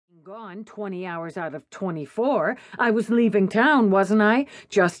Gone 20 hours out of 24. I was leaving town, wasn't I?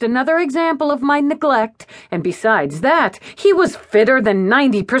 Just another example of my neglect. And besides that, he was fitter than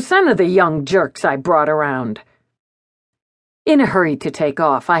 90% of the young jerks I brought around. In a hurry to take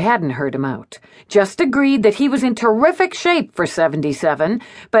off, I hadn't heard him out. Just agreed that he was in terrific shape for 77,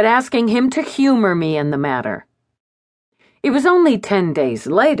 but asking him to humor me in the matter. It was only 10 days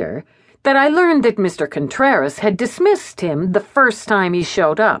later that I learned that Mr. Contreras had dismissed him the first time he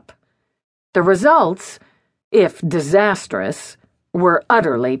showed up. The results, if disastrous, were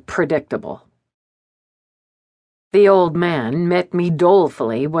utterly predictable. The old man met me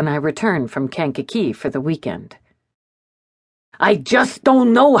dolefully when I returned from Kankakee for the weekend. "I just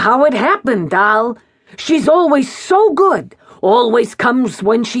don't know how it happened, Al. She's always so good. Always comes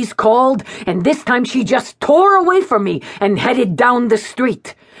when she's called, and this time she just tore away from me and headed down the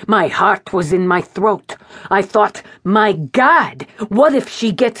street. My heart was in my throat. I thought, my God, what if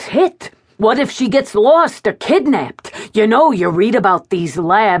she gets hit? What if she gets lost or kidnapped? You know, you read about these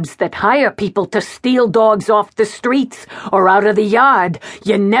labs that hire people to steal dogs off the streets or out of the yard.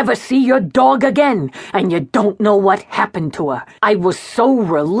 You never see your dog again, and you don't know what happened to her. I was so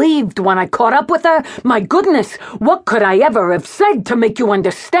relieved when I caught up with her. My goodness, what could I ever have said to make you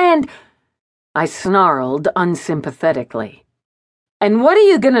understand?" I snarled unsympathetically. "And what are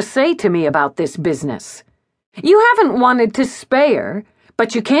you going to say to me about this business? You haven't wanted to spay her,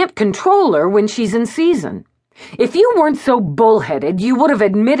 but you can't control her when she's in season. If you weren't so bullheaded, you would have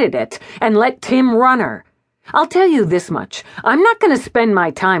admitted it and let Tim run her. I'll tell you this much, I'm not going to spend my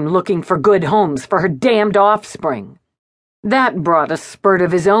time looking for good homes for her damned offspring." That brought a spurt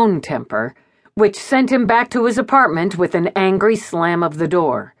of his own temper, which sent him back to his apartment with an angry slam of the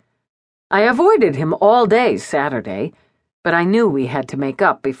door. I avoided him all day Saturday, but I knew we had to make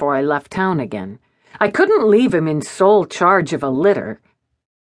up before I left town again. I couldn't leave him in sole charge of a litter.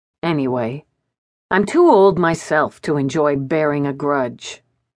 Anyway, I'm too old myself to enjoy bearing a grudge.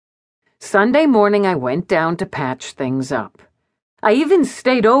 Sunday morning I went down to patch things up. I even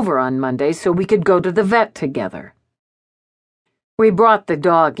stayed over on Monday so we could go to the vet together. We brought the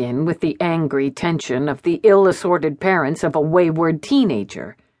dog in with the angry tension of the ill-assorted parents of a wayward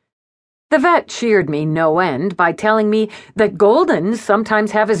teenager. The vet cheered me no end by telling me that Goldens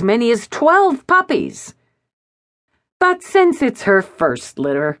sometimes have as many as 12 puppies. "But since it's her first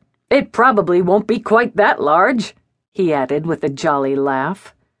litter, it probably won't be quite that large," he added with a jolly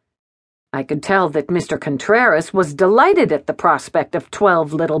laugh. I could tell that Mr. Contreras was delighted at the prospect of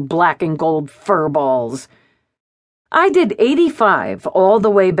 12 little black and gold fur balls. I did 85 all the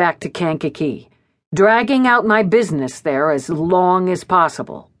way back to Kankakee, dragging out my business there as long as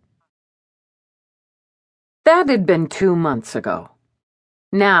possible. That had been 2 months ago.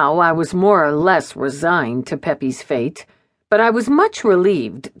 Now I was more or less resigned to Peppy's fate, but I was much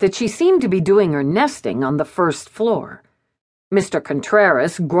relieved that she seemed to be doing her nesting on the first floor. Mr.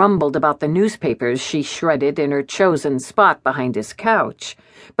 Contreras grumbled about the newspapers she shredded in her chosen spot behind his couch,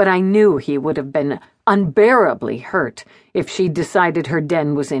 but I knew he would have been unbearably hurt if she decided her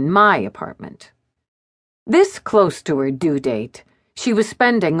den was in my apartment. This close to her due date, she was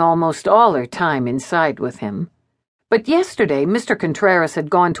spending almost all her time inside with him. But yesterday, Mr. Contreras had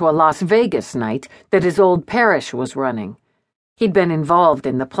gone to a Las Vegas night that his old parish was running. He'd been involved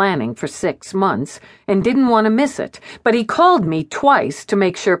in the planning for 6 months and didn't want to miss it, but he called me twice to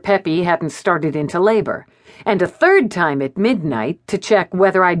make sure Peppy hadn't started into labor, and a third time at midnight to check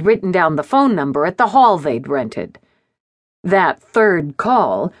whether I'd written down the phone number at the hall they'd rented. That third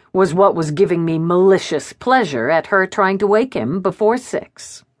call was what was giving me malicious pleasure at her trying to wake him before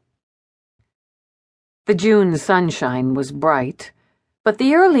 6. The June sunshine was bright, but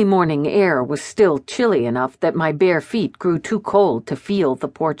the early morning air was still chilly enough that my bare feet grew too cold to feel the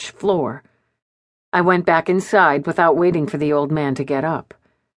porch floor. I went back inside without waiting for the old man to get up.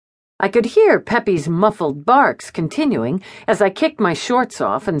 I could hear Peppy's muffled barks continuing as I kicked my shorts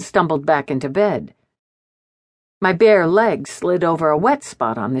off and stumbled back into bed. My bare leg slid over a wet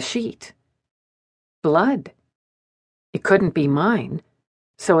spot on the sheet. Blood. It couldn't be mine,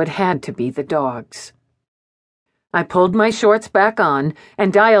 so it had to be the dog's. I pulled my shorts back on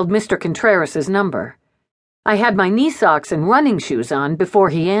and dialed Mr. Contreras's number. I had my knee socks and running shoes on before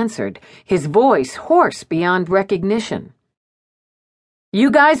he answered, his voice hoarse beyond recognition. "You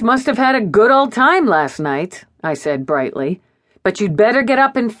guys must have had a good old time last night," I said brightly, "but you'd better get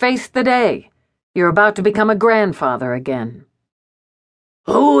up and face the day. You're about to become a grandfather again."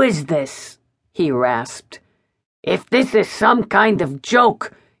 "Who is this?" he rasped. "If this is some kind of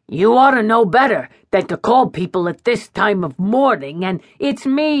joke, you ought to know better than to call people at this time of morning and—" "It's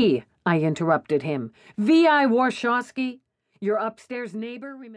me," I interrupted him. V.I. Warshawski, your upstairs neighbor, remember?